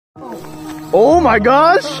Oh my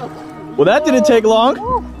gosh! Well, that didn't take long.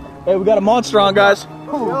 Hey, we got a monster on, guys.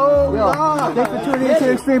 Yo, thanks for tuning in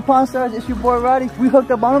to Extreme Pawn Stars. It's your boy Roddy. We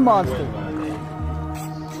hooked up on a monster.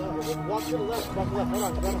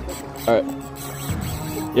 Alright.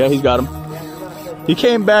 Yeah, he's got him. He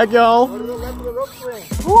came back, y'all.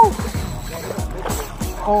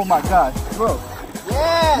 Oh my gosh, bro.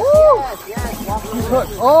 Yes. He's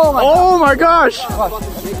hooked. Oh my gosh. I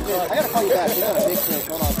gotta call you back. Big fish.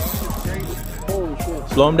 Hold on. Holy shit.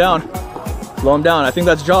 Slow him down. Slow him down. I think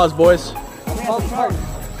that's Jaws, boys.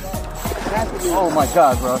 Oh my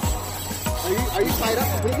god, bro. Are you tied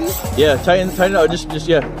up, baby? Yeah, tighten it up.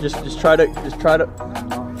 Just try to. I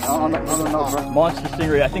don't know, bro. Monster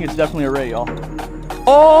stingray. I think it's definitely a ray, y'all.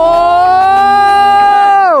 Oh!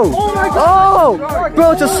 Oh my god! Oh!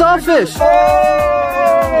 Bro, it's a sawfish!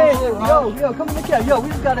 Hey! Yo, come in the cab. Yo, we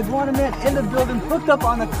just got a iguana man in the building hooked up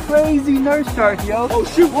on a crazy nurse shark, yo. Oh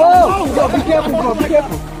shoot! Whoa! Yo, be careful, bro, be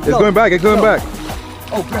careful. It's going back, it's going back.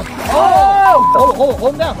 Oh, bro.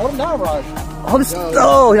 Hold him down, Raj.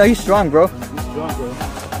 Oh, yeah, he's strong, bro. He's strong, bro.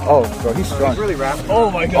 Oh, bro, he's strong. He's really rapping. Oh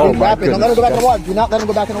my god. Oh my Don't let him go back in the water. Do not let him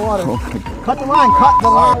go back in the water. Cut the line, cut the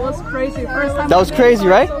line. That was crazy. First time. That was crazy,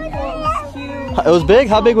 right? It was huge. It was big?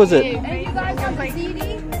 How big was it? And you guys are like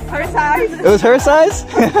her size. It was her size?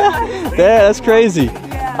 Yeah, that's crazy.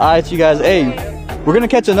 Yeah. Alright, you guys. Hey, we're gonna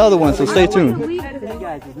catch another one, so stay tuned. Hey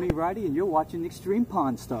guys, it's me, Roddy, and you're watching Extreme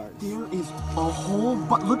Pawn Stars. There is a whole,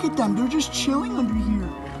 but look at them. They're just chilling under here.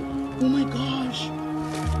 Oh my gosh.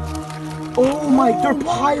 Oh my,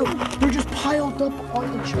 they're just piled up on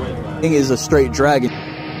each other. That thing is a straight dragon.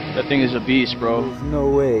 That thing is a beast, bro. No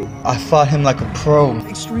way. I fought him like a pro.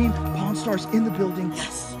 Extreme Pawn Stars in the building.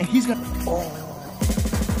 Yes. And he's gonna,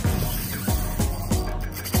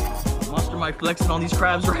 Monster might flexing on these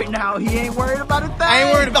crabs right now. He ain't worried about a thing. I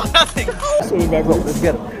ain't worried about nothing. Let's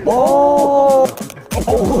get him. Oh!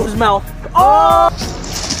 Oh, his mouth. Oh!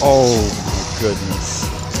 Oh my goodness.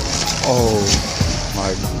 Oh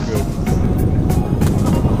my goodness.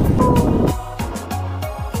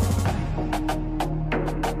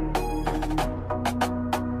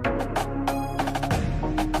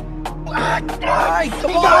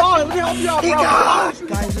 Come on, let me help you out, bro.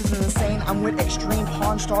 Guys, this is insane. I'm with Extreme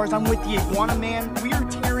Pawn Stars. I'm with the Iguana Man. We are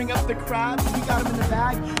tearing up the crabs. We got them in the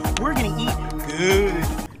bag. We're gonna eat good.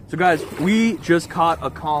 So guys, we just caught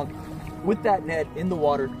a conch with that net in the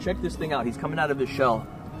water. Check this thing out. He's coming out of his shell.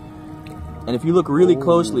 And if you look really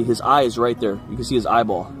closely, his eye is right there. You can see his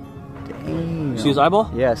eyeball. Damn. You see his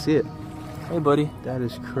eyeball? Yeah, I see it. Hey, buddy. That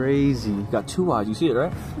is crazy. He's got two eyes. You see it,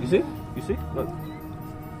 right? You see? You see? Look.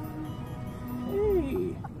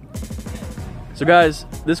 Hey. So guys,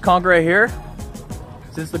 this conch right here,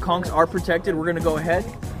 since the conchs are protected, we're gonna go ahead,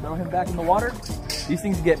 throw him back in the water. These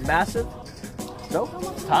things get massive. So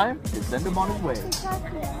it's time to send him on his way.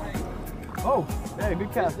 Oh, hey,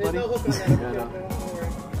 good cast, buddy.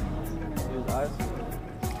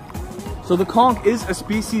 So the conch is a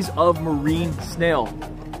species of marine snail.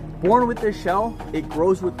 Born with their shell, it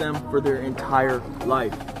grows with them for their entire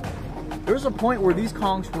life. There was a point where these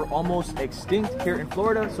conchs were almost extinct here in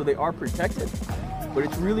Florida, so they are protected. But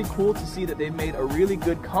it's really cool to see that they made a really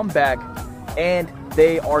good comeback and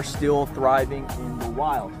they are still thriving in the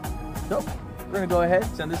wild. So we're gonna go ahead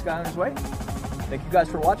and send this guy on his way. Thank you guys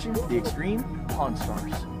for watching the Extreme Pawn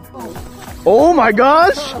Stars. Oh my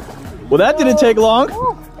gosh! Well, that didn't take long.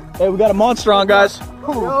 Hey, we got a monster on, guys.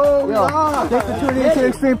 Yo, thanks for tuning in to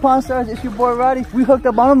Extreme Pawn Stars. It's your boy Roddy. We hooked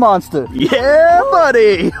up on a monster. Yeah,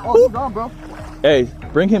 buddy. Oh, he's gone, bro. Hey,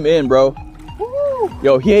 bring him in, bro.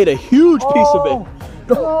 Yo, he ate a huge piece of it.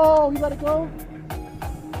 Oh, you let it go?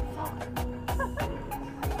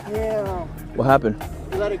 Yeah. What happened?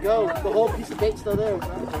 You let it go. The whole piece of bait's still there.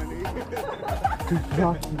 Good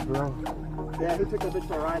jockey, bro. Yeah, who took that bitch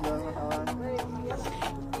for a ride though?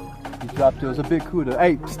 He dropped it. It was a big cuda.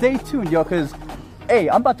 Hey, stay tuned, yo, because, hey,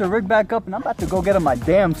 I'm about to rig back up and I'm about to go get him my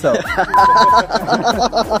damn self.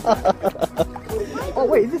 Oh,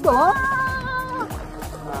 wait, is this still on?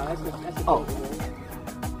 Oh.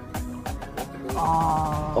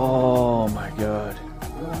 Oh my god.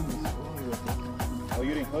 Oh,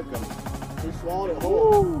 you didn't hook him. He swallowed it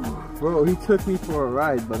whole. Bro, he took me for a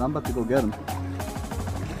ride, but I'm about to go get him.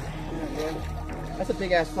 That's a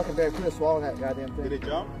big ass fucking barracuda swallowing that goddamn thing. Did it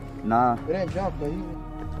jump? Nah. It didn't jump, but he.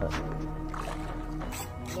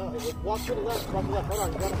 No, walk to the left. Walk to the left. Hold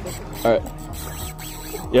on, you gotta fish him. All right.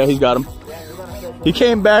 Yeah, he's got him. Yeah, you gotta fish him. He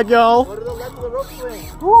came back, y'all. Go to the left of the rope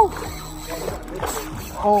swing. Woo!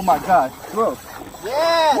 Oh my gosh, bro.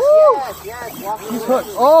 Yes, yes. Walk to the He's left. hooked.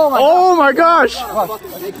 Oh my Oh my gosh.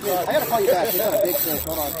 Fucking big fish. I gotta call you back. This is a big fish.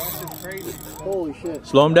 Hold on. Holy shit.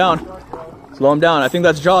 Slow him down. Slow him down. I think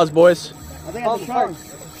that's Jaws, boys. I think that's a shark.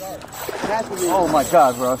 Oh my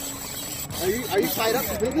god, bro. Are you tied up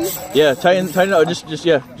completely? Yeah, tighten up. Just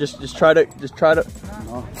try to.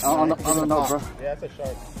 No, I don't know, bro. Yeah, that's a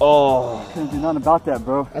shark. Oh. I can't do nothing about that,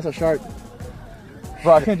 bro. That's a shark.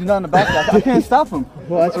 Bro, I can't do nothing about that. I can't stop him.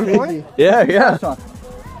 Well, that's crazy. Yeah.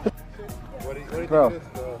 Bro.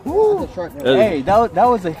 That's a shark. Hey, that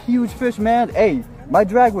was a huge fish, man. Hey, my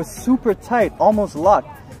drag was super tight, almost locked.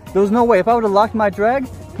 There was no way. If I would have locked my drag,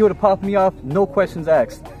 he would have popped me off, no questions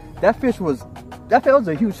asked. That was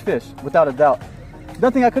a huge fish, without a doubt.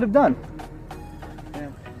 Nothing I could have done.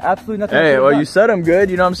 Absolutely nothing. Hey, well, you set him good.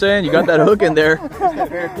 You know what I'm saying? You got that hook in there.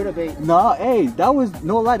 Barracuda bait. No, hey, that was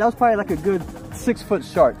no lie. That was probably like a good 6 foot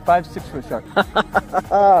shark, 5-6 foot shark.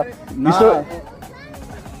 Nah.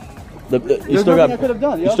 You still got. I could have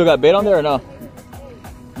done. You still got bait on there or no?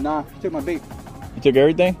 Nah, took my bait. You took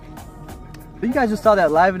everything. But you guys just saw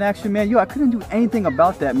that live in action, man. Yo, I couldn't do anything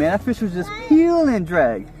about that, man. That fish was just peeling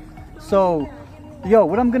drag. So, yo,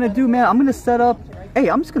 what I'm gonna do, man, I'm gonna set up. Hey,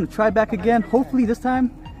 I'm just gonna try back again. Hopefully this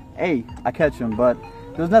time, hey, I catch him. But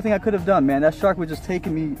there's nothing I could have done, man. That shark was just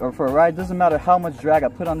taking me for a ride. Doesn't matter how much drag I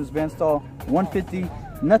put on this band stall. 150.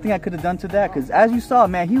 Nothing I could have done to that. Because as you saw,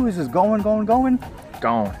 man, he was just going.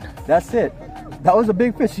 Gone. That's it. That was a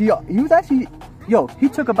big fish. He was actually, yo, he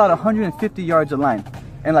took about 150 yards of line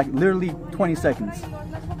in like literally 20 seconds.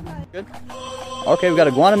 Good. Okay, we got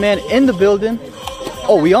a iguana man in the building.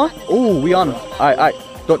 Oh, we on? Oh, we on. All right.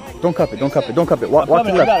 Don't cup it. Walk to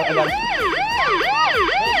the left. I got it.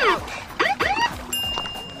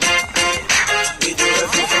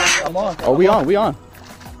 Oh, we on.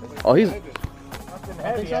 Oh, he's.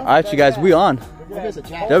 All right, you guys, we on.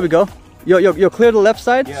 There we go. Yo, clear the left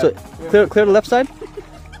side. Yeah. So clear the left side.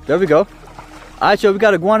 There we go. All right, yo, we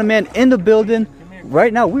got a iguana man in the building.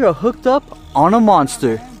 Right now, we are hooked up on a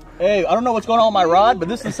monster. Hey, I don't know what's going on with my rod, but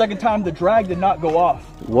this is the second time the drag did not go off.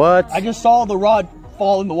 What? I just saw the rod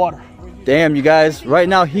fall in the water. Damn, you guys. Right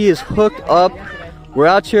now, he is hooked up. We're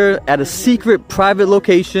out here at a secret private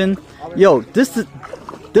location. Yo, this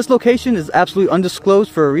location is absolutely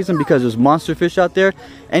undisclosed for a reason because there's monster fish out there.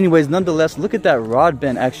 Anyways, nonetheless, look at that rod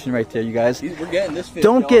bend action right there, you guys. We're getting this fish.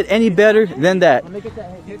 Don't get any better than that.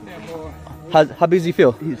 How big does he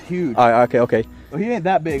feel? He's huge. All right, okay. Well, he ain't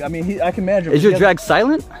that big. I mean, I can manage him. Is your drag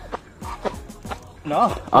silent?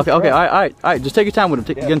 No. Okay, all right. Just take your time with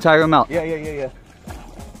him. You're gonna tire him out. Yeah.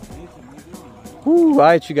 Woo, all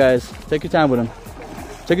right, you guys. Take your time with him.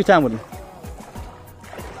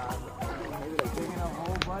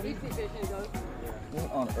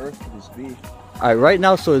 What on earth could this be? All right, right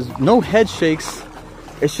now, so there's no head shakes.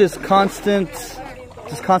 It's just constant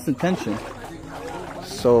tension.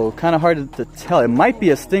 So kind of hard to tell. It might be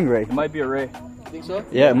a stingray. It might be a ray. Think so?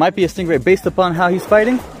 Yeah, it might be a stingray based upon how he's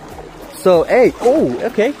fighting. So, hey, oh,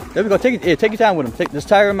 okay. There we go. Take your time with him. Just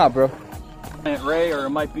tire him out, bro. Ray, or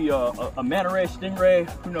it might be a manta ray, stingray.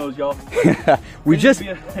 Who knows, y'all? we just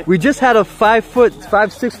had a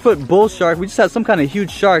 6 foot bull shark. We just had some kind of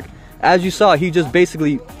huge shark. As you saw, he just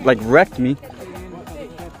basically like wrecked me.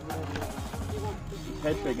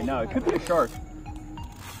 Head shaking now. It could be a shark.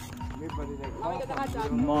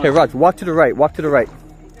 Hey, Raj, walk to the right.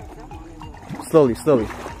 Slowly.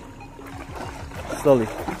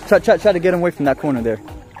 Try to get him away from that corner there.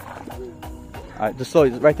 All right, just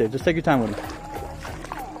slowly, right there. Just take your time with him.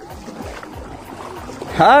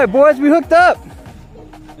 All right, boys, we hooked up.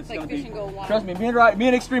 It's like fish and go wild. Trust me, me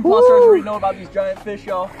and Extreme Pawn Stars already know about these giant fish,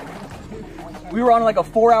 y'all. We were on like a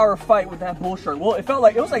 4-hour fight with that bull shark. Well, it felt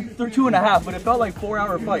like, it was like 2.5, but it felt like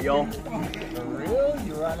 4-hour fight, y'all.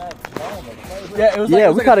 Yeah, it was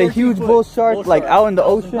like, we caught a huge bull shark like out in the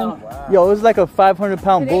ocean. Wow. Yo, it was like a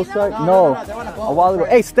 500-pound bull shark. No, a while ago.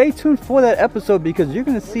 Hey, stay tuned for that episode because you're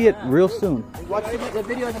gonna see it real soon. Watch the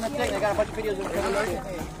videos on the thing. I got a bunch of videos of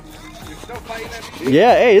it.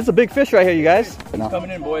 Yeah, hey, it's a big fish right here, you guys. It's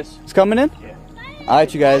coming in, boys. It's coming in? Yeah. All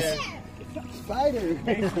right, you guys. Spider.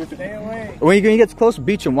 Stay away. When he gets close,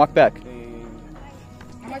 beach him. Walk back.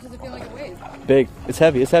 How much does it feel like it weighs? Big. It's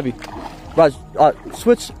heavy. Raj,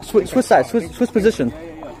 switch side, switch position.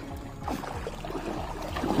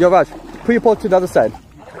 Yo, Raj, put your pole to the other side.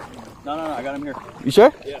 No, I got him here. You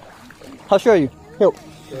sure? Yeah. How sure are you? Here.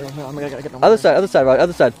 Other side, Raj,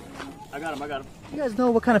 other side. I got him. You guys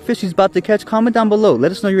know what kind of fish he's about to catch? Comment down below.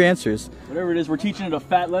 Let us know your answers. Whatever it is, we're teaching it a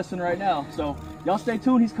fat lesson right now. So, y'all stay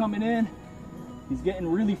tuned. He's coming in. He's getting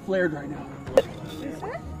really flared right now.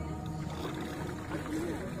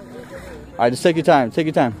 All right, just take your time.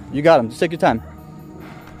 You got him. Just take your time.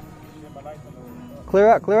 Clear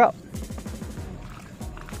out.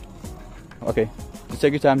 Okay, just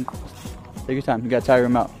take your time. Take your time. You gotta tire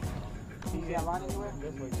him out.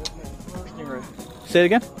 Stingray. Say it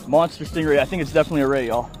again. Monster stingray. I think it's definitely a ray,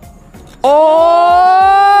 y'all. Oh!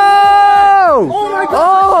 Oh my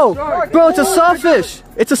God! Oh! Bro, it's a sawfish.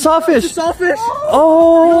 It's a sawfish. It's a sawfish.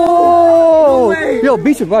 Oh! No way. Yo,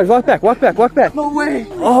 beach him. Walk back. Walk back. Walk back. No way.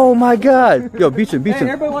 Oh my God. Yo, beach him. Beach Hey, him.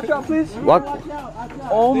 everybody watch out, please. Walk.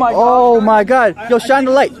 Oh my God. Oh my God. Yo, shine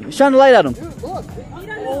the light. Shine the light at him.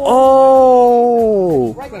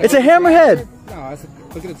 Oh! It's a hammerhead. No,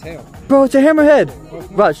 look at the tail. Bro, it's a hammerhead.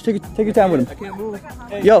 Raj, take your time with him. I can't move.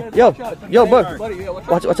 Hey, Yo, yo, yo, bro. buddy, yeah,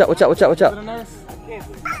 watch Watch out.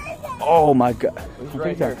 Oh my God.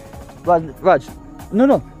 right here. Raj,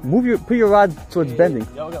 no. Put your rod so it's bending.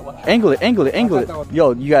 Angle it.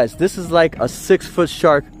 Yo, you guys, this is like a 6-foot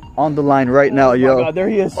shark on the line right now, yo. Oh my God, there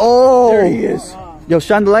he is. Oh, there he is. Yo,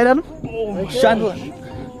 shine the light at him. Oh, Shine the light.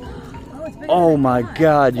 Oh my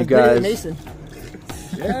God, you guys.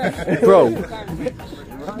 Bro,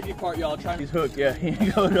 Part, y'all trying to hook. Yeah, he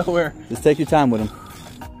ain't going nowhere. just take your time with him.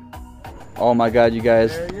 Oh my God, you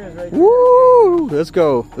guys. Woo! Let's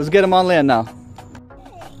go. Let's get him on land now.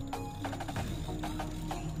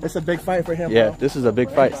 It's a big fight for him. Yeah, bro. this is a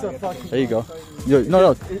big fight. There you go. Yo,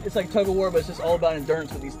 no. It's like tug of war, but it's just all about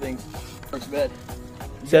endurance with these things. First bed.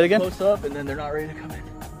 Say it again. Close up, and then they're not ready to come in.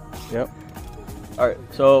 Yep. All right.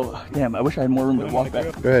 So, damn, I wish I had more room to walk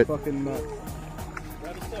back. Go ahead.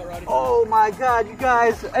 Oh my God, you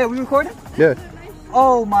guys. Hey, we recording? Yeah.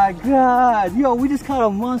 Oh my God. Yo, we just caught a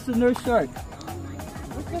monster nurse shark.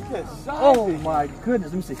 Look at this. Oh my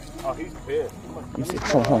goodness. Let me see. Oh, he's big. Let me see.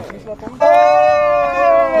 Hold on.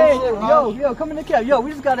 Hey! Yo, come in the cab. Yo,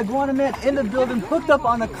 we just got a iguana man in the building hooked up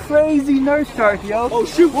on a crazy nurse shark, yo. Oh,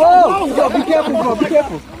 shoot. Whoa! Yo, be careful, bro. Be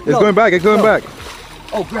careful. It's going back. It's going back.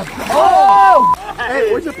 Oh, grab it. Oh!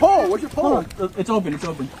 Hey, where's your pole? Where's your pole? It's open. It's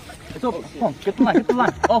open. Hold on. Get the line.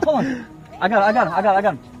 Oh, hold on. I got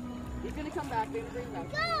him. He's gonna come back. They're gonna bring him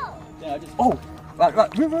back. Yeah, I just... Oh! Right.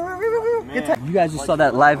 You guys just saw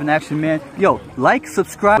that live in action, man. Yo, like,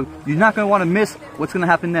 subscribe. You're not gonna want to miss what's gonna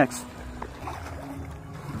happen next.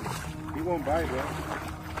 He won't bite, bro.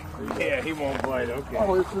 Yeah, he won't bite. Okay.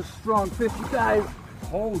 Oh, it's a strong fish, you guys.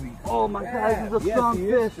 Holy. Oh my God, this is a strong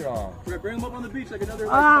fish. Bring him up on the beach like another...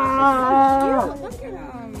 Ah! Look at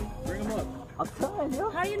him. Bring him up. I'm trying, yo.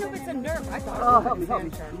 How do you know if it's a nerf? I thought. Oh, help me.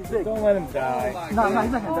 He's big. Don't let him die. No,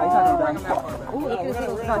 he's not gonna die.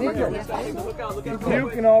 Look out, look out.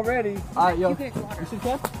 Puking already. Alright, yo. You see the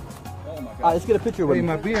cat? Alright, let's get a picture with Hey, him.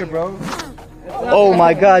 my beard, bro. Oh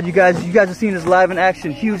my God, you guys are seeing this live in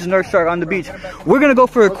action. Huge nurse shark on the beach. We're gonna go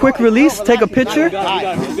for a quick release, take a picture.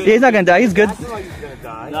 Yeah, he's not gonna die. He's good.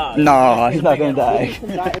 No, he's not gonna die.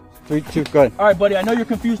 3, 2, go ahead. All right, buddy, I know you're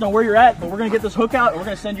confused on where you're at, but we're going to get this hook out and we're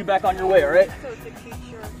going to send you back on your way, all right?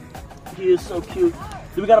 He is so cute.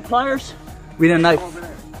 Do we got a pliers? We need a knife.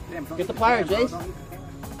 Get the pliers, Jace.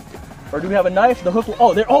 Or do we have a knife? The hook will...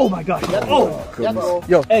 Oh, there. Oh, my gosh. Oh.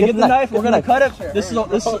 Yo, Hey, get the knife. We're going to cut it. This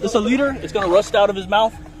is a leader. It's going to rust out of his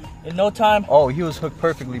mouth in no time. Oh, he was hooked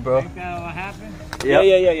perfectly, bro.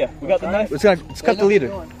 Yeah. We got the knife. Let's cut the leader.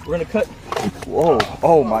 We're going to cut... Whoa,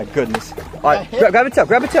 oh my goodness. All right, grab the tail,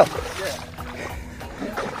 Bro,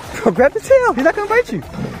 grab the tail, he's not gonna bite you.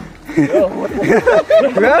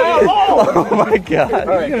 Grab it. Oh my God. All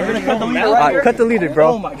right, we're going to cut the leader All right right, here. cut the leader,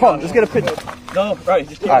 bro. Oh my Hold on, gosh. let's get a picture. No, right,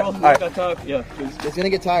 just keep All right, rolling. all right. Got talk. Yeah, please. It's gonna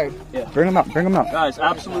get tired. Bring him out. Guys,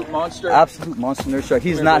 absolute monster. Absolute monster nurse shark.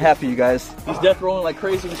 He's not happy, you guys. He's death rolling like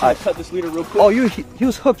crazy. We're going to cut this leader real quick. Oh, he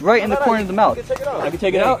was hooked right in the corner of the mouth. I can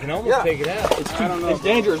take it out. You can almost take it out. It's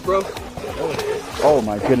dangerous, bro. Oh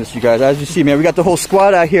my goodness, you guys. As you see, man, we got the whole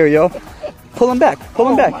squad out here, yo. Pull him back.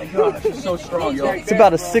 Oh my gosh, he's so strong, yo. It's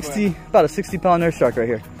about a 60-pound nurse shark right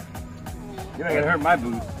here. You're not gonna hurt my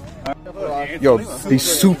boots. Yo, be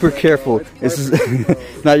super careful. This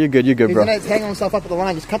is no, you're good, He's bro. gonna hang himself up at the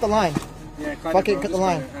line. Just cut the line. Fuck it, cut the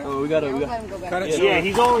line. Oh, we got. Yeah,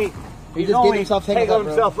 he's only. He just gave himself tangled up,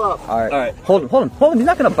 bro. himself up. All right. Hold him. He's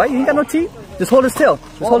not gonna bite you. He ain't got no teeth. Just hold his tail.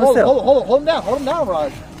 Just hold his tail. Hold him down,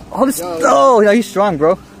 Raj. Hold his. Oh, yeah, he's strong,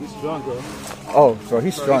 bro. He's strong, bro. Oh, bro,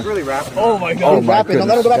 he's strong. He's really rapping. Oh my god. Oh my Wrap it. Don't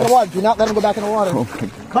let him go back in the water. Do not let him go back in the water.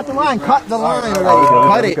 Cut the line. Cut the line already.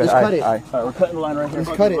 Cut it. Just cut it. All right. Alright, we're cutting the line right here.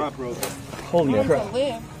 Just cut it. Holy crap.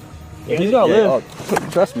 Live. Yeah, he's gonna live. Oh,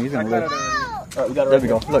 trust me, he's gonna live. Alright, we got it There right we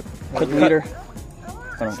go. Look. Cut the leader.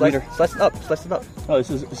 Slice it up. Slice it up. Oh, this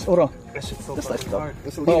is. Hold on. Just slice it up.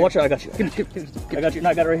 Hold on, watch out. I got you. I got you. No,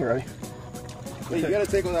 I got it right here, already. Wait, you gotta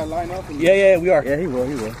take all that line off. Yeah, we are. Yeah, he will.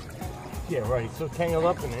 Yeah, right. So tangled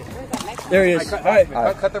up in it. There he is. Alright.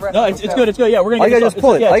 Cut the rest. No, it's good. Yeah, we're gonna All you get gotta this just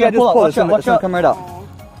pull it. Yeah, All you gotta just pull it. Watch out. It's gonna come right out.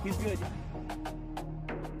 He's good.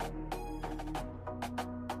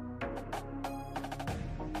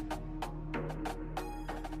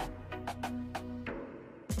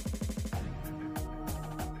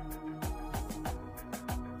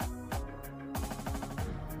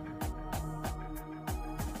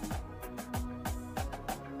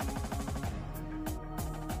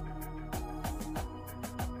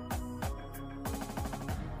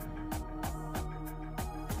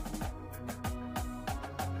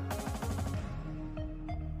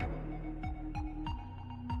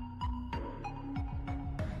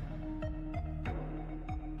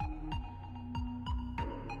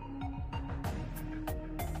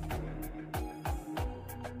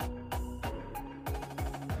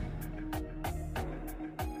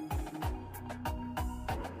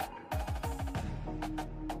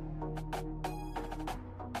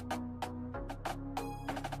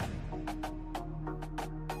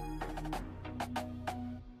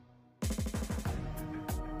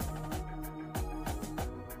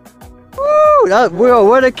 Bro,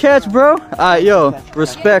 what a catch, bro. Alright, yo,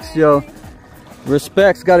 respects, yo.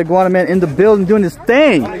 Respects, got Iguana Man in the building doing his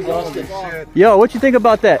thing. Yo, what you think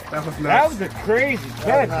about that? That was a crazy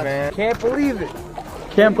catch, man. Can't believe it.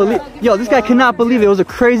 Can't believe. Yo, this guy cannot believe it. It was a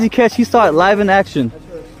crazy catch. He saw it live in action.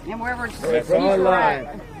 And wherever It's online.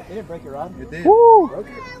 It didn't break your rod? It did. Woo!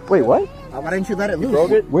 Wait, what? Why didn't you let it loose?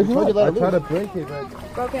 Broke it? Where'd you let it? I tried to break it,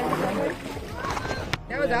 but... broken.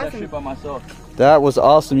 That was awesome. By myself. That was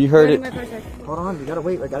awesome. You heard it. Hold on, we gotta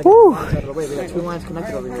wait. We gotta Woo! get the lines out of the way. We got 2 lines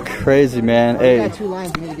connected over here. Crazy, man. We Hey, got 2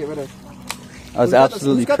 lines we need to get rid of. that was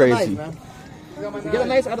absolutely crazy. Knife, get a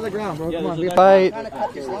knife out of the ground, bro. Come on. We Fight,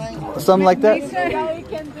 something like that.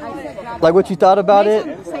 Like what you thought about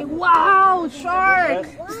it? Say, wow, shark!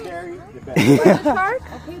 Shark?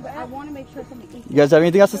 Okay, but I want to make sure somebody eats. You guys have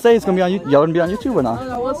anything else to say? It's gonna be on you. Y'all gonna be on YouTube or not?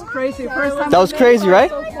 That was crazy. First time. That was crazy, right?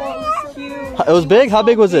 So close. Cute. It was big. How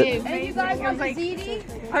big was it? And you guys was like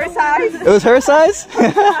her size. It was her size?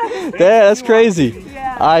 Yeah, that's crazy.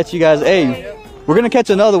 All right, you guys. Hey, we're gonna catch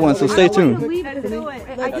another one, so stay tuned.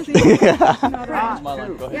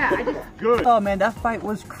 Oh man, that fight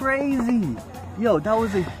was crazy. Yo, that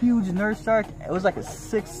was a huge nurse shark. It was like a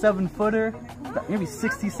 6-7 footer, maybe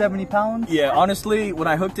 60-70 pounds. Yeah, honestly, when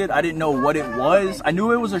I hooked it, I didn't know what it was. I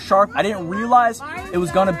knew it was a shark. I didn't realize it was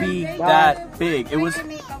gonna be that big. It was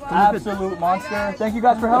absolute monster. Thank you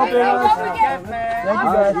guys for helping us.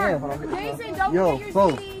 Thank you guys. Yo,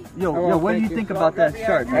 bro. Yo, what do you think about that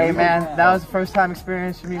shark? Hey man, that was the first time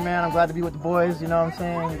experience for me, man. I'm glad to be with the boys, you know what I'm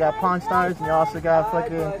saying? You got Pawn Stars and you also got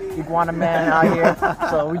fucking Iguana Man out here.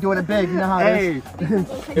 So we're doing it big, you know how it is.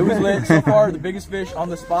 It was lit so far. The biggest fish on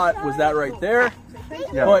the spot was that right there.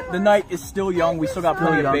 Yeah. But the night is still young. We still got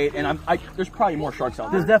plenty of bait, and there's probably more sharks out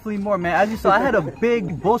there. There's definitely more, man. As you saw, I had a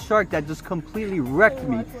big bull shark that just completely wrecked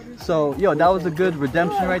me. So, yo, that was a good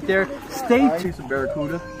redemption right there. Stay tuned. Some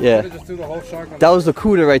Barracuda. Yeah. That was the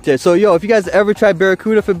Cuda right there. So, yo, if you guys ever try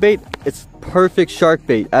Barracuda for bait, it's perfect shark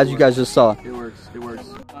bait, as you guys just saw. It works. It works.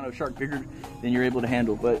 On a shark bigger than you're able to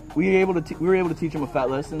handle, but we were able to teach him a fat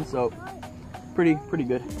lesson. So, pretty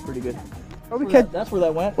good. Pretty good. That's where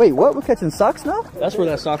that went. Wait, what? We're catching socks now? That's where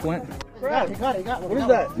that sock went. He got it. What is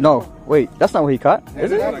that? No, wait, that's not what he caught.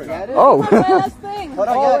 Is it? Oh. Last thing. Hold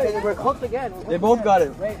on, yeah, we're hooked again. They both got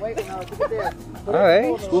it. Wait, no, look at there. All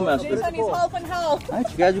right. Schoolmaster. He's helping help. All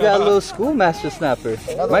right, you guys, we got a little schoolmaster snapper.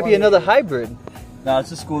 Might be another hybrid. No,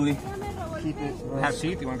 it's a schoolie. Have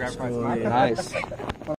teeth. You want to grab price? Nice.